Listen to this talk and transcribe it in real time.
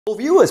So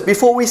viewers,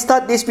 before we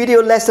start this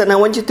video lesson, I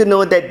want you to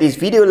know that this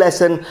video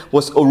lesson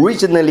was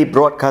originally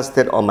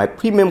broadcasted on my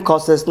premium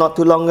courses not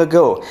too long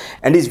ago.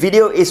 And this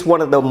video is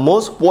one of the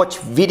most watched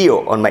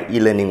video on my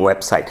e-learning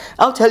website.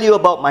 I'll tell you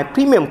about my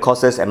premium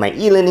courses and my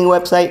e-learning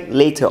website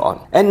later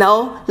on. And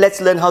now,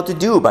 let's learn how to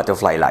do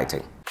butterfly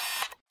lighting.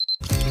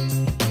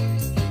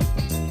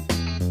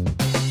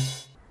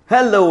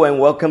 Hello and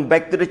welcome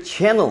back to the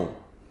channel.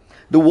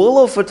 The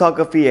world of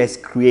photography has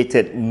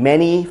created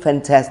many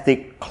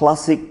fantastic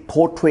classic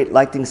portrait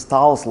lighting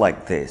styles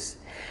like this.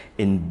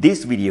 In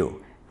this video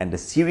and the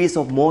series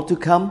of more to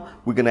come,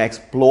 we're going to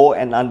explore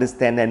and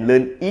understand and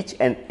learn each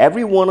and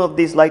every one of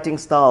these lighting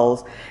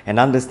styles and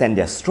understand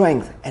their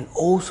strength and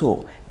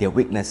also their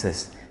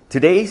weaknesses.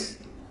 Today's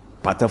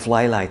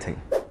butterfly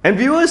lighting. And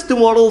viewers, to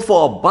model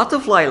for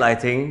butterfly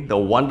lighting, the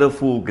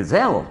wonderful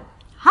Gazelle.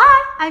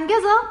 Hi, I'm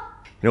Gazelle.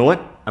 You know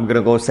what? I'm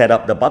gonna go set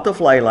up the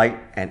butterfly light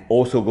and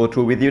also go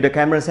through with you the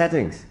camera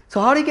settings.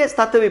 So how do you get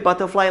started with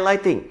butterfly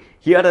lighting?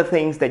 Here are the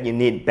things that you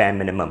need bare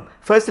minimum.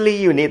 Firstly,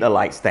 you need a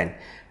light stand.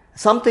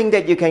 Something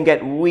that you can get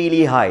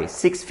really high,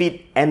 6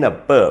 feet and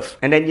above.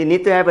 And then you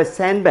need to have a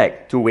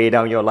sandbag to weigh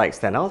down your light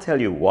stand. I'll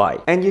tell you why.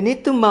 And you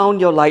need to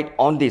mount your light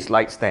on this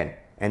light stand.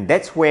 And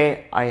that's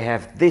where I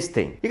have this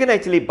thing. You can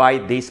actually buy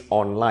this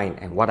online.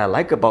 And what I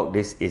like about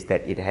this is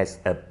that it has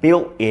a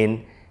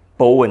built-in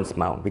Bowen's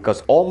mount,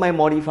 because all my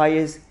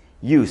modifiers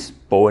use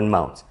Bowen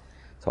mounts.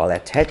 So I'll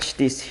attach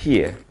this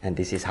here, and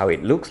this is how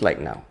it looks like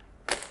now.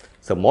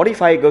 So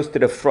modifier goes to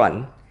the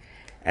front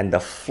and the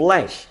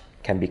flash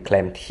can be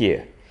clamped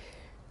here.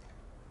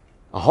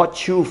 A hot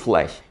shoe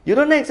flash. You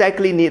don't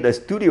exactly need a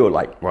studio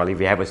light. Well,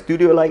 if you have a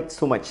studio light,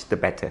 so much the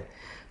better.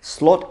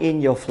 Slot in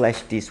your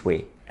flash this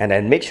way, and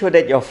then make sure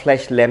that your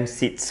flash lamp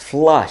sits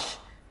flush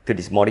to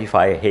this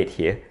modifier head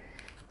here.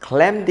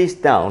 Clamp this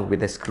down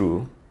with a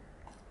screw.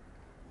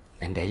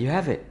 And there you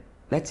have it.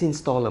 Let's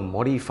install a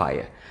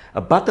modifier.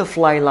 A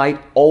butterfly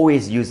light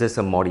always uses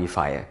a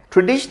modifier.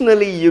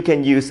 Traditionally, you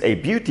can use a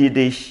beauty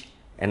dish,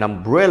 an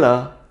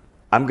umbrella.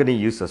 I'm going to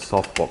use a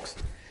softbox.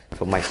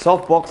 So my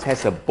softbox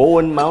has a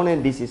Bowen mount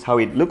and this is how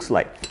it looks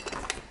like.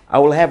 I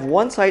will have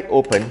one side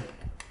open,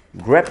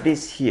 grab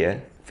this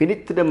here, fit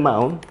it to the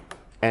mount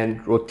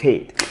and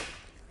rotate.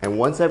 And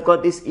once I've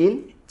got this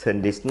in,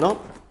 turn this knob,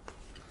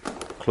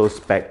 close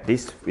back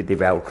this with the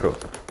Velcro.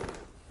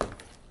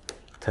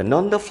 Turn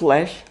on the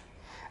flash,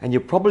 and you're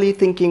probably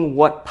thinking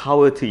what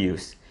power to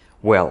use.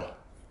 Well,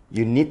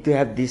 you need to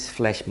have this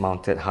flash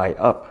mounted high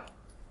up.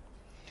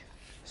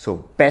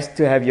 So best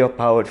to have your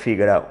power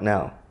figured out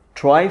now.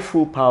 Try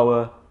full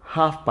power,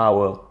 half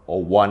power,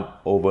 or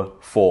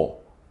 1/4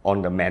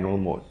 on the manual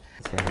mode.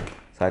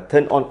 So I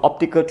turn on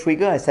optical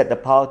trigger, I set the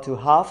power to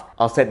half.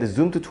 I'll set the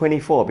zoom to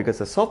 24 because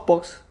the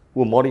softbox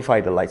will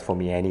modify the lights for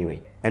me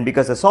anyway. And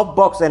because the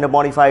softbox and the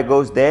modifier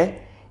goes there,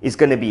 it's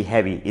going to be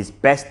heavy. It's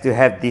best to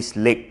have this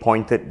leg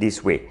pointed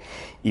this way.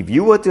 If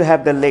you were to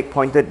have the leg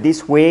pointed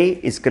this way,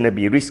 it's going to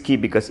be risky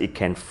because it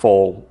can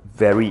fall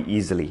very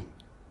easily.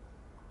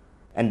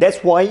 And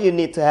that's why you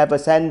need to have a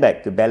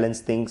sandbag to balance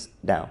things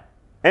down.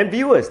 And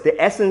viewers, the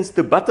essence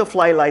to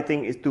butterfly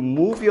lighting is to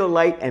move your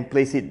light and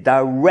place it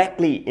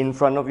directly in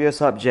front of your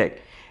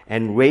subject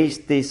and raise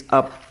this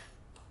up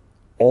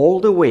all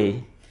the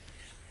way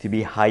to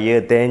be higher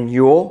than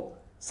your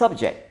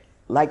subject,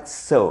 like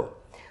so.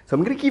 So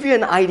I'm going to give you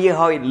an idea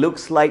how it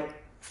looks like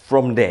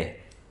from there.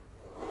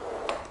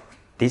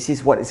 This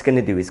is what it's going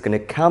to do. It's going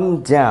to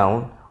come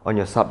down on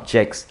your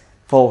subject's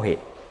forehead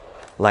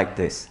like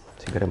this.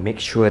 So you've got to make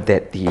sure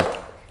that the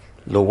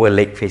lower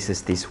leg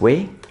faces this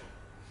way.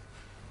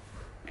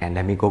 And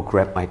let me go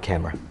grab my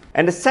camera.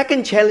 And the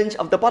second challenge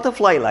of the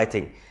butterfly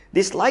lighting.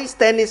 This light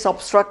stand is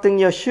obstructing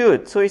your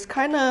shoot, so it's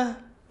kind of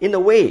in the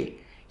way.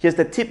 Here's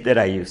the tip that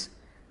I use.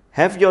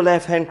 Have your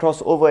left hand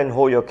cross over and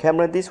hold your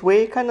camera this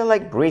way, kind of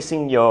like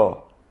bracing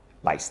your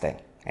light stand.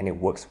 And it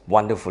works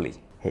wonderfully.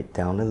 Head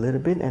down a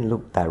little bit and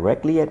look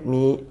directly at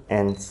me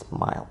and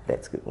smile.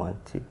 That's good. 1,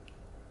 2.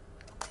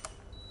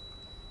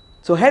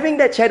 So having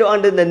that shadow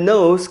under the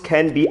nose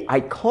can be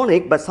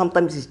iconic, but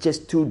sometimes it's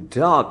just too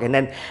dark and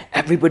then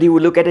everybody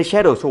will look at the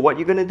shadow. So what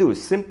you're going to do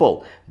is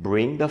simple.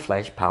 Bring the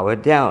flash power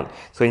down.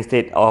 So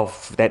instead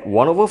of that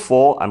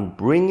 1/4, I'm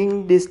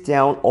bringing this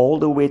down all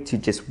the way to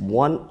just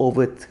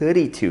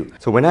 1/32.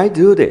 So when I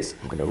do this,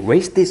 I'm going to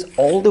raise this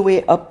all the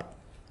way up.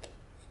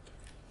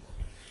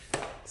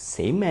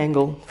 Same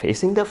angle,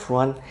 facing the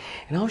front,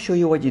 and I'll show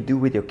you what you do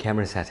with your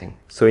camera setting.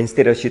 So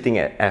instead of shooting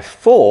at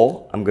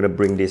f4, I'm going to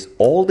bring this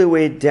all the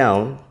way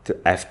down to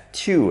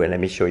f2, and let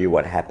me show you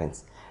what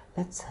happens.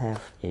 Let's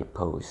have a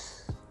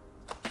pose.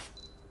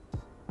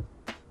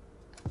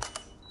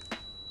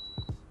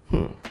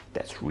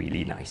 That's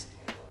really nice.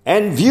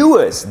 And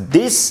viewers,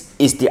 this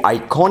is the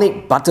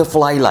iconic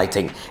butterfly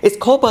lighting. It's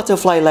called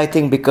butterfly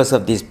lighting because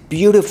of this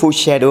beautiful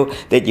shadow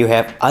that you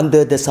have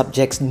under the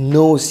subject's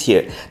nose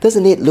here.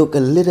 Doesn't it look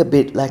a little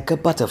bit like a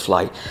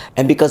butterfly?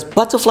 And because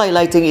butterfly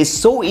lighting is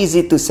so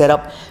easy to set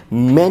up,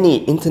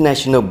 many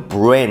international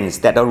brands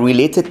that are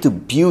related to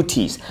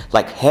beauties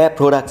like hair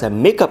products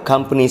and makeup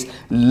companies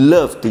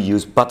love to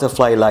use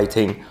butterfly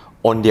lighting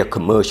on their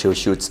commercial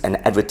shoots and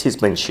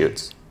advertisement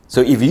shoots. So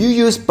if you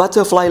use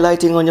butterfly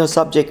lighting on your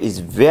subject, it's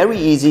very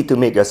easy to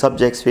make your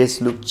subject's face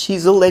look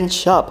chiseled and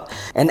sharp,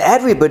 and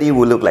everybody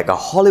will look like a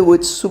Hollywood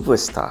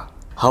superstar.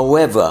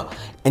 However,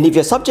 and if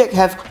your subject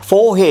have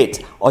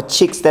forehead or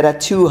cheeks that are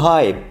too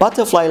high,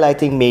 butterfly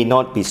lighting may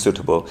not be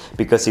suitable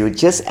because it will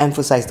just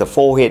emphasize the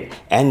forehead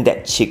and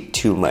that cheek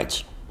too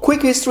much.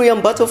 Quick history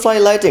on butterfly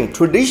lighting.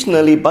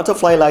 Traditionally,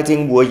 butterfly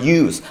lighting were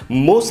used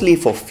mostly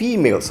for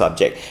female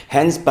subjects,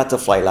 hence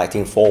butterfly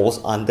lighting falls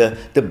under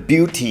the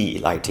beauty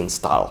lighting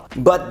style.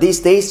 But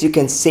these days, you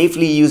can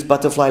safely use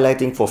butterfly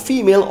lighting for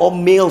female or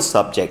male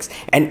subjects.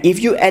 And if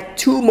you add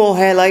 2 more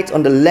highlights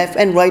on the left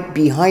and right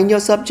behind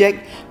your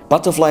subject,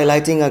 butterfly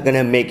lighting are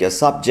gonna make your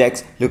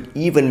subjects look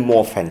even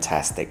more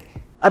fantastic.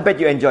 I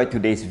bet you enjoyed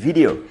today's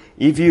video.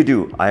 If you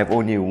do, I have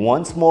only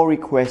one small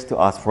request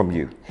to ask from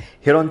you.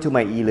 Head on to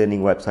my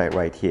e-learning website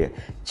right here.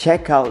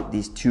 Check out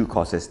these 2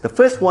 courses. The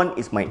first one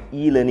is my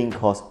e-learning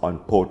course on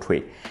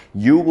portrait.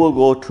 You will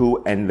go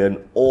through and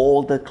learn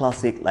all the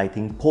classic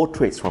lighting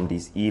portraits from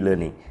this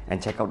e-learning,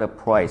 and check out the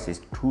price,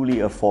 it's truly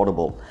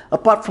affordable.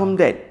 Apart from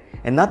that,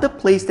 another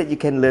place that you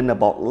can learn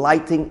about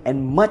lighting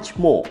and much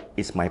more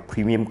is my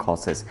premium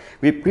courses.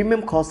 With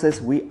premium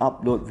courses, we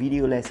upload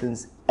video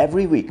lessons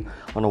every week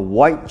on a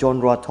wide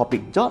genre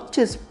topic, not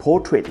just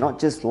portrait, not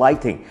just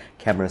lighting,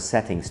 camera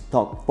settings,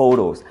 stock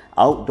photos,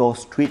 outdoor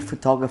street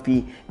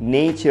photography,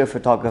 nature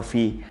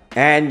photography,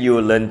 and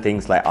you'll learn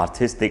things like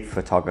artistic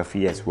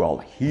photography as well.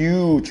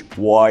 Huge,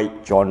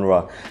 wide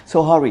genre.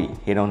 So hurry,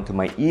 head on to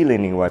my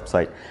e-learning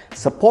website,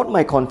 support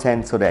my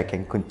content so that I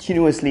can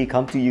continuously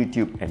come to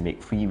YouTube and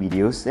make free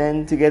videos,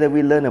 and together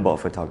we learn about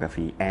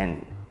photography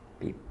and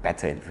be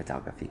better in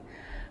photography.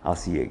 I'll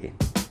see you again.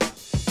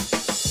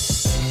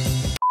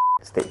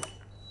 Stay.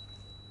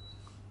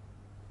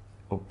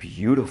 Oh,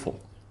 beautiful.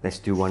 Let's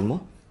do one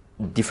more.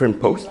 Different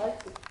pose.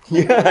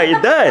 Yeah,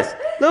 it does.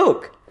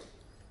 Look.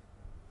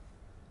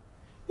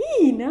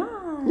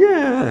 Nice.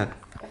 Yeah.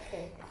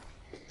 Okay.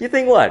 You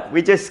think what?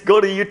 We just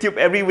go to YouTube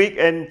every week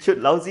and shoot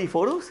lousy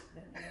photos?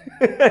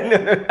 My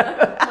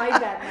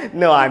bad.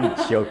 No, I'm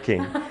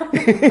joking.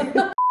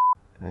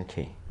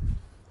 Okay.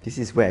 This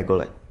is where I go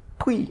like,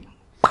 pui,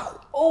 pow.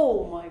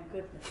 Oh my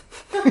goodness.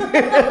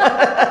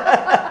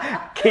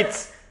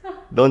 Kids,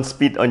 don't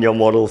spit on your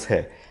model's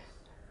hair.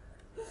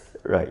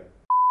 Right.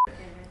 Okay,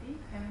 ready?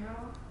 Camera.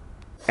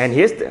 And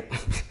here's the